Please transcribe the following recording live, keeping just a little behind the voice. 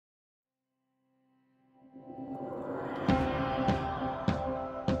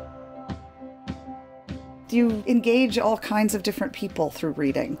You engage all kinds of different people through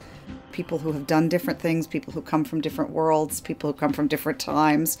reading. People who have done different things, people who come from different worlds, people who come from different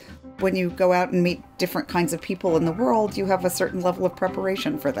times. When you go out and meet different kinds of people in the world, you have a certain level of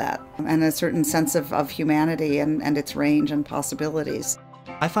preparation for that and a certain sense of humanity and its range and possibilities.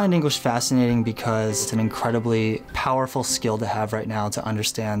 I find English fascinating because it's an incredibly powerful skill to have right now to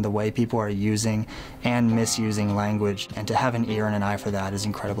understand the way people are using and misusing language, and to have an ear and an eye for that is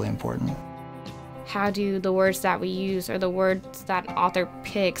incredibly important. How do the words that we use or the words that an author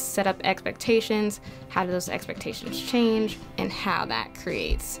picks set up expectations? How do those expectations change? And how that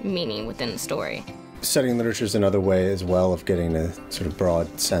creates meaning within the story. Studying literature is another way as well of getting a sort of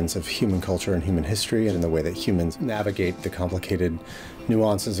broad sense of human culture and human history and in the way that humans navigate the complicated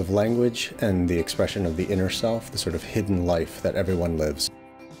nuances of language and the expression of the inner self, the sort of hidden life that everyone lives.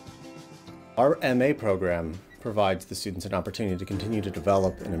 Our M.A. program provides the students an opportunity to continue to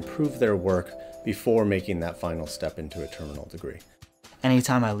develop and improve their work before making that final step into a terminal degree.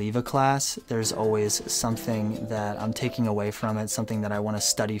 Anytime I leave a class, there's always something that I'm taking away from it, something that I want to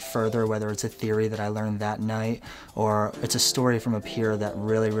study further, whether it's a theory that I learned that night or it's a story from a peer that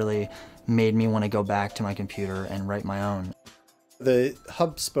really made me want to go back to my computer and write my own. The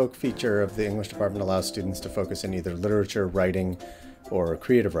hub-spoke feature of the English department allows students to focus in either literature, writing, or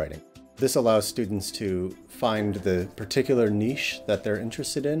creative writing. This allows students to find the particular niche that they're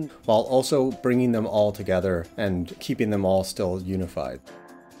interested in, while also bringing them all together and keeping them all still unified.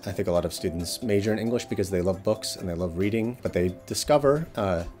 I think a lot of students major in English because they love books and they love reading, but they discover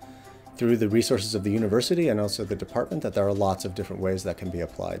through the resources of the university and also the department that there are lots of different ways that can be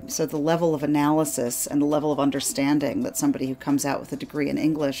applied. So the level of analysis and the level of understanding that somebody who comes out with a degree in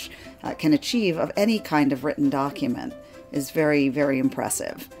English can achieve of any kind of written document is very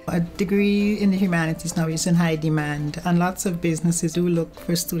impressive. A degree in the humanities now is in high demand, and lots of businesses do look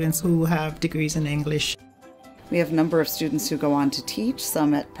for students who have degrees in English. We have a number of students who go on to teach,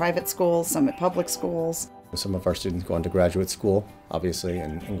 some at private schools, some at public schools. Some of our students go on to graduate school, obviously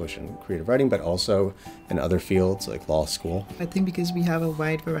in English and creative writing, but also in other fields like law school. I think because we have a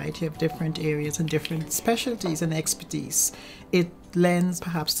wide variety of different areas and different specialties and expertise, it lends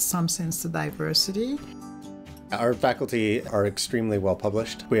perhaps some sense to diversity. Our faculty are extremely well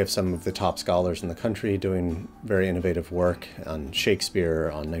published. We have some of the top scholars in the country doing very innovative work on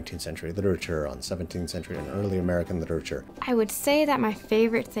Shakespeare, on 19th century literature, on 17th century and early American literature. I would say that my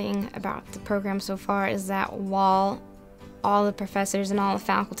favorite thing about the program so far is that while all the professors and all the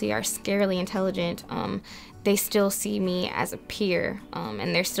faculty are scarily intelligent, they still see me as a peer,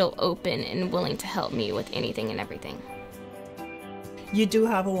 and they're still open and willing to help me with anything and everything. You do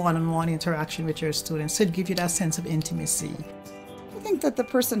have a one-on-one interaction with your students, so it gives you that sense of intimacy. I think that the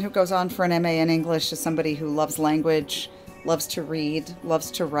person who goes on for an M.A. in English is somebody who loves language, loves to read,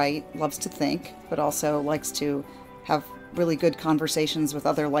 loves to write, loves to think, but also likes to have really good conversations with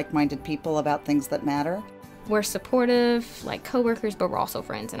other like-minded people about things that matter. We're supportive, like coworkers, but we're also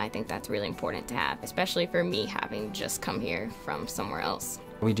friends, and I think that's really important to have, especially for me having just come here from somewhere else.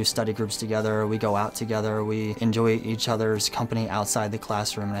 We do study groups together, we go out together, we enjoy each other's company outside the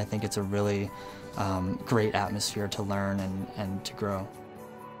classroom, and I think it's a really great atmosphere to learn and to grow.